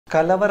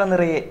കലവറ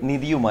നിറയെ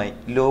നിധിയുമായി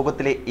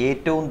ലോകത്തിലെ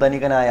ഏറ്റവും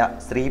ധനികനായ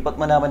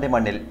ശ്രീപത്മനാഭന്റെ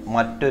മണ്ണിൽ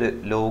മറ്റൊരു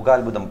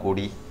ലോകാത്ഭുതം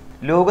കൂടി.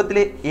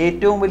 ലോകത്തിലെ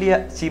ഏറ്റവും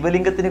വലിയ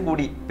ശിവലിംഗത്തിന്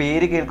കൂടി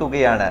പേര്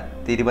കേൾക്കുകയാണ്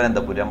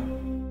തിരുവനന്തപുരം.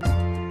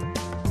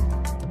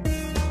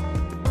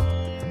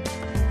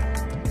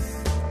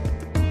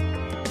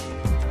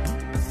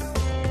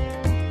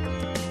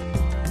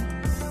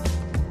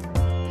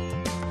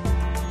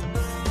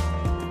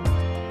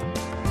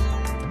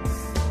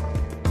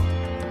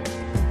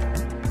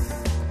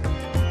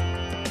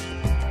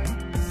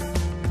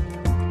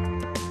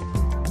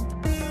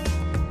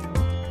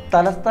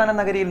 തലസ്ഥാന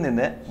നഗരിയിൽ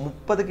നിന്ന്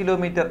 30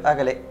 കിലോമീറ്റർ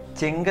അകലെ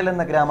ചെങ്കൽ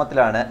എന്ന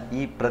ഗ്രാമത്തിലാണ്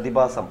ഈ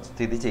പ്രതിഭാസം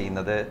സ്ഥിതി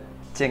ചെയ്യുന്നത്.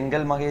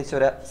 ചെങ്കൽ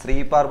മഹേശ്വര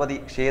ശ്രീപാർവതി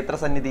ക്ഷേത്ര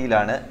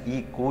സന്നിധിയിലാണ് ഈ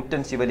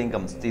കൂറ്റൻ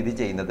ശിവലിംഗം സ്ഥിതി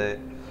ചെയ്യുന്നത്.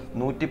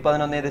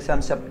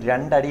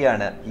 111.2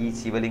 അടിയാണ് ഈ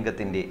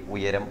ശിവലിംഗത്തിന്റെ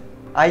ഉയരം.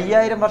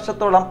 5000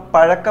 വർഷത്തോളം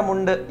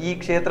പഴക്കമുണ്ട് ഈ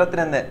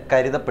ക്ഷേത്രത്തിനെന്ന്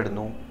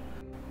കരുതപ്പെടുന്നു.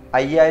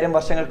 5000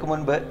 വർഷങ്ങൾക്ക്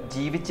മുൻപ്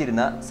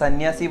ജീവിച്ചിരുന്ന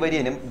സന്യാസി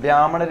വര്യനും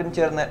ബ്രാഹ്മണരും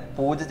ചേർന്ന്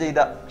പൂജ ചെയ്ത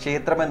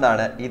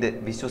ക്ഷേത്രമെന്നാണ് ഇത്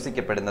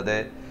വിശ്വസിക്കപ്പെടുന്നത്.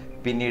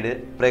 പിന്നീട്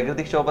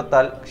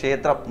പ്രകൃതിക്ഷോഭത്താൽ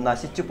ക്ഷേത്രം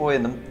നശിച്ചു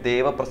പോയെന്നും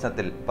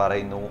ദേവപ്രശ്നത്തിൽ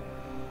പറയുന്നു.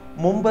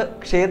 മുമ്പ്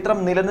ക്ഷേത്രം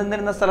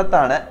നിലനിന്നിരുന്ന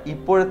സ്ഥലത്താണ്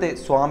ഇപ്പോഴത്തെ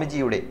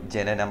സ്വാമിജിയുടെ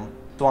ജനനം.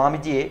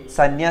 സ്വാമിജിയെ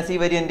സന്യാസി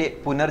വര്യന്റെ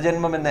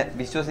പുനർജന്മമെന്ന്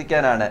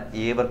വിശ്വസിക്കാനാണ്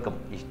ഏവർക്കും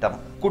ഇഷ്ടം.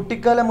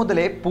 കുട്ടിക്കാലം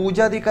മുതലേ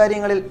പൂജാതി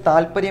കാര്യങ്ങളിൽ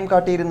താല്പര്യം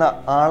കാട്ടിയിരുന്ന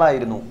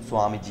ആളായിരുന്നു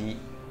സ്വാമിജി.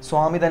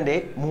 സ്വാമി തന്റെ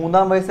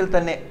 3-ാം വയസ്സിൽ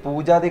തന്നെ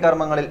പൂജാതി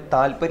കർമ്മങ്ങളിൽ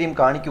താല്പര്യം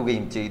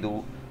കാണിക്കുകയും ചെയ്തു.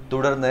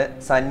 തുടർന്ന്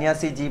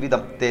സന്യാസി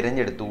ജീവിതം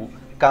തിരഞ്ഞെടുത്തു.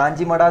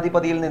 കാഞ്ചി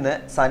മഠാധിപതിയിൽ നിന്ന്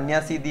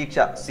സന്യാസി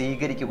ദീക്ഷ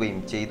സ്വീകരിക്കുകയും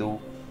ചെയ്തു.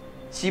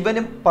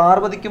 ശിവനും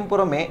പാർവതിക്കും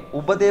പുറമെ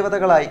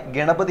ഉപദേവതകളായി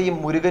ഗണപതിയും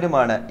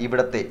മുരുകനുമാണ്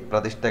ഇവിടത്തെ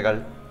പ്രതിഷ്ഠകൾ.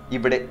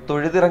 ഇവിടെ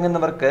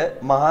തൊഴുതിറങ്ങുന്നവർക്ക്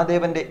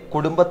മഹാദേവന്റെ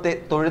കുടുംബത്തെ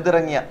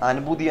തൊഴുതിറങ്ങിയ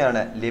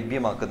അനുഭൂതിയാണ്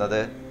ലഭ്യമാക്കുന്നത്.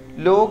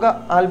 ലോക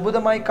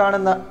അത്ഭുതമായി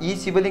കാണുന്ന ഈ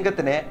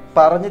ശിവലിംഗത്തിന്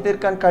പറഞ്ഞു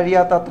തീർക്കാൻ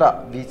കഴിയാത്തത്ര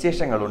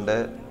വിശേഷങ്ങളുണ്ട്.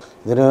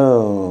 ഇതൊരു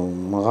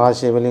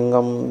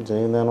മഹാശിവലിംഗം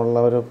ചെയ്യുന്നതിനുള്ള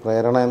ഒരു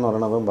പ്രേരണ എന്ന്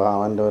പറയുന്നത്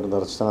ഭാവൻ്റെ ഒരു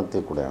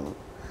ദർശനത്തിൽ കൂടെയാണ്.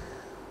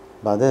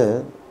 അപ്പം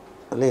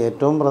അതിൽ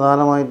ഏറ്റവും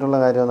പ്രധാനമായിട്ടുള്ള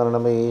കാര്യം എന്ന്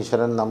പറയുമ്പോൾ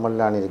ഈശ്വരൻ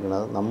നമ്മളിലാണ്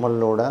ഇരിക്കുന്നത്.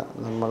 നമ്മളിലൂടെ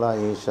നമ്മൾ ആ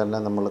ഈശ്വരനെ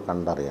നമ്മൾ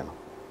കണ്ടറിയണം.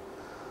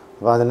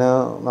 അപ്പോൾ അതിന്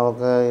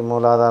നമുക്ക് ഈ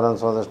മൂലാധാരം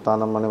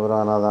സ്വാധിഷ്ഠാനം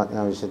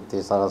മണിപുരാനാഥാജ്ഞ വിശുദ്ധി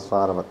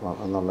സഹസ്രാര പത്മം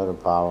എന്നുള്ളൊരു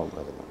ഭാവം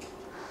വരുന്നുണ്ട്.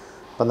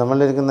 അപ്പം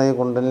നമ്മളിരിക്കുന്ന ഈ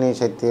കുണ്ടലിനി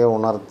ശക്തിയെ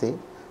ഉണർത്തി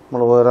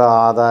നമ്മൾ ഓരോ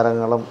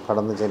ആധാരങ്ങളും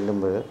കടന്നു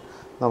ചെല്ലുമ്പോൾ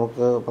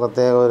നമുക്ക്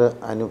പ്രത്യേക ഒരു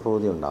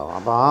അനുഭൂതി ഉണ്ടാകും.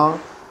 അപ്പോൾ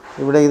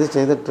ഇവിടെ ഇത്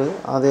ചെയ്തിട്ട്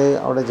അത്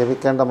അവിടെ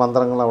ജപിക്കേണ്ട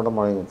മന്ത്രങ്ങൾ അവിടെ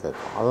മുഴങ്ങി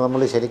കേൾക്കും. അത്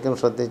നമ്മൾ ശരിക്കും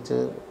ശ്രദ്ധിച്ച്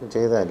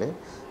ചെയ്താൽ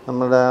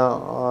നമ്മുടെ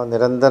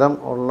നിരന്തരം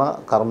ഉള്ള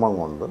കർമ്മം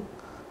കൊണ്ട്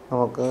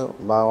നമുക്ക്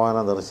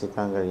ഭഗവാനെ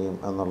ദർശിക്കാൻ കഴിയും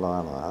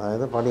എന്നുള്ളതാണ്.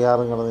 അതായത്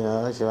പടിയാറും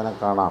കിടന്ന് ശിവനെ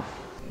കാണാം.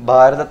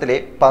 ഭാരതത്തിലെ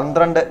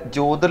 12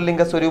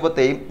 ജ്യോതിർലിംഗ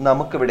സ്വരൂപത്തെയും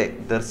നമുക്കിവിടെ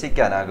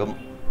ദർശിക്കാനാകും.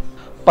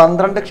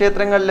 12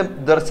 ക്ഷേത്രങ്ങളിലും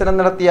ദർശനം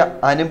നടത്തിയ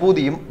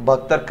അനുഭൂതിയും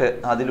ഭക്തർക്ക്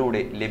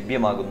അതിലൂടെ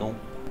ലഭ്യമാകുന്നു.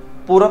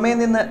 പുറമേ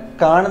നിന്ന്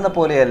കാണുന്ന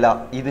പോലെയല്ല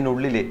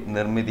ഇതിനുള്ളിലെ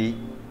നിർമ്മിതി.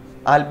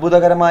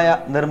 അത്ഭുതകരമായ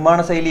നിർമ്മാണ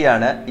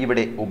ശൈലിയാണ്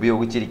ഇവിടെ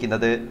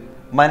ഉപയോഗിച്ചിരിക്കുന്നത്.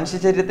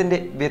 മനുഷ്യശരീരത്തിന്റെ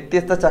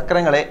വ്യത്യസ്ത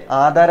ചക്രങ്ങളെ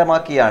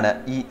ആധാരമാക്കിയാണ്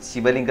ഈ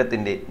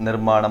ശിവലിംഗത്തിന്റെ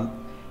നിർമ്മാണം.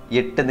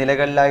 8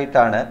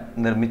 നിലകളിലായിട്ടാണ്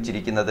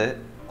നിർമ്മിച്ചിരിക്കുന്നത്.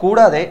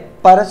 കൂടാതെ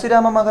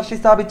പരശുരാമ മഹർഷി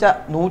സ്ഥാപിച്ച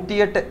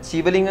 108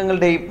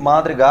 ശിവലിംഗങ്ങളുടെയും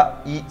മാതൃക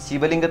ഈ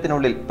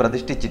ശിവലിംഗത്തിനുള്ളിൽ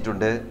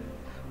പ്രതിഷ്ഠിച്ചിട്ടുണ്ട്.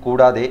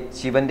 കൂടാതെ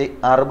ശിവന്റെ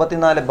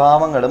 64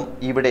 ഭാവങ്ങളും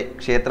ഇവിടെ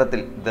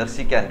ക്ഷേത്രത്തിൽ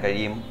ദർശിക്കാൻ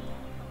കഴിയും.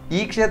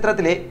 ഈ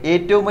ക്ഷേത്രത്തിലെ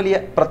ഏറ്റവും വലിയ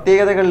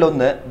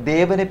പ്രത്യേകതകളിലൊന്ന്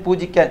ദേവനെ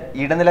പൂജിക്കാൻ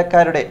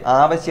ഇടനിലക്കാരുടെ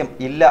ആവശ്യം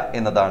ഇല്ല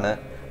എന്നതാണ്.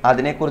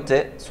 അതിനെക്കുറിച്ച്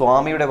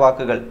സ്വാമിയുടെ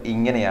വാക്കുകൾ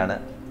ഇങ്ങനെയാണ്.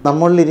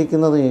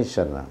 നമ്മളിരിക്കുന്നത്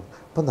ഈശ്വരനാണ്.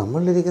 അപ്പം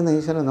നമ്മളിരിക്കുന്ന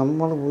ഈശ്വരനെ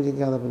നമ്മൾ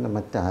പൂജിക്കാതെ പിന്നെ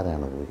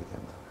മറ്റാരാണ്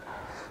പൂജിക്കേണ്ടത്?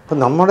 അപ്പം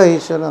നമ്മുടെ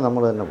ഈശ്വരനെ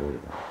നമ്മൾ തന്നെ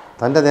പൂജിക്കണം.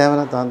 തൻ്റെ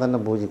ദേവനെ താൻ തന്നെ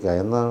പൂജിക്കുക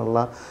എന്നുള്ള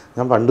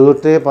ഞാൻ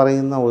പണ്ടുതൊട്ടേ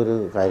പറയുന്ന ഒരു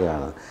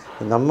കാര്യമാണ്.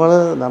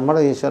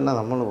 നമ്മുടെ ഈശ്വരനെ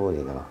നമ്മൾ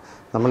പൂജിക്കണം.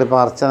 നമ്മളിപ്പോൾ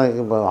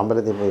അർച്ചനയ്ക്ക്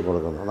അമ്പലത്തിൽ പോയി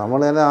കൊടുക്കുന്നു. നമ്മൾ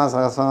തന്നെ ആ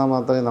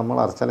സഹസ്രനാമത്തിൽ നമ്മൾ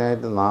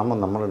അർച്ചനയായിട്ട് നാമം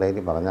നമ്മൾ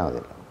ഡെയിലി പറഞ്ഞാൽ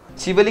മതിയല്ലോ.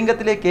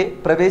 ശിവലിംഗത്തിലേക്ക്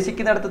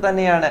പ്രവേശിക്കുന്നിടത്ത്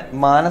തന്നെയാണ്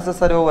മാനസ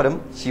സരോവരം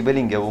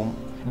ശിവലിംഗവും.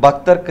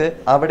 ഭക്തർക്ക്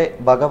അവിടെ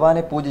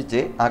ഭഗവാനെ പൂജിച്ച്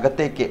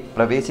അകത്തേക്ക്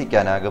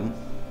പ്രവേശിക്കാനാകും.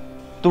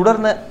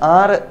 തുടർന്ന്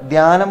 6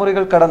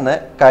 ധ്യാനമുറികൾ കടന്ന്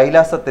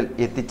കൈലാസത്തിൽ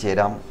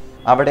എത്തിച്ചേരാം.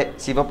 അവിടെ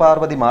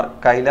ശിവപാർവതിമാർ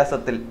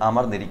കൈലാസത്തിൽ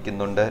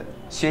അമർന്നിരിക്കുന്നുണ്ട്.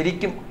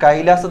 ശരിക്കും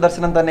കൈലാസ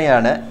ദർശനം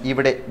തന്നെയാണ്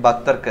ഇവിടെ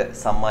ഭക്തർക്ക്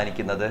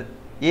സമ്മാനിക്കുന്നത്.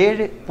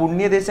 7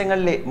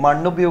 പുണ്യദേശങ്ങളിലെ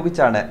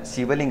മണ്ണുപയോഗിച്ചാണ്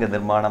ശിവലിംഗ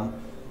നിർമ്മാണം.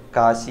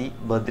 കാശി,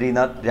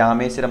 ബദ്രിനാഥ്,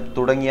 രാമേശ്വരം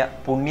തുടങ്ങിയ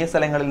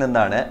പുണ്യസ്ഥലങ്ങളിൽ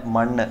നിന്നാണ്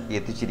മണ്ണ്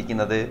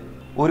എത്തിച്ചിരിക്കുന്നത്.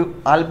 ഒരു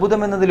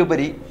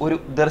അത്ഭുതമെന്നതിലുപരി ഒരു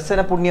ദർശന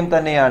പുണ്യം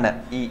തന്നെയാണ്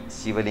ഈ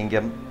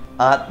ശിവലിംഗം.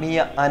 ആത്മീയ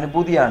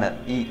അനുഭൂതിയാണ്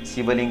ഈ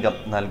ശിവലിംഗം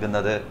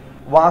നൽകുന്നത്.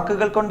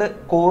 വാക്കുകൾ കൊണ്ട്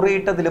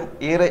കോറിയിട്ടതിലും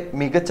ഏറെ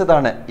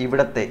മികച്ചതാണ്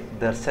ഇവിടത്തെ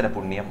ദർശന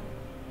പുണ്യം.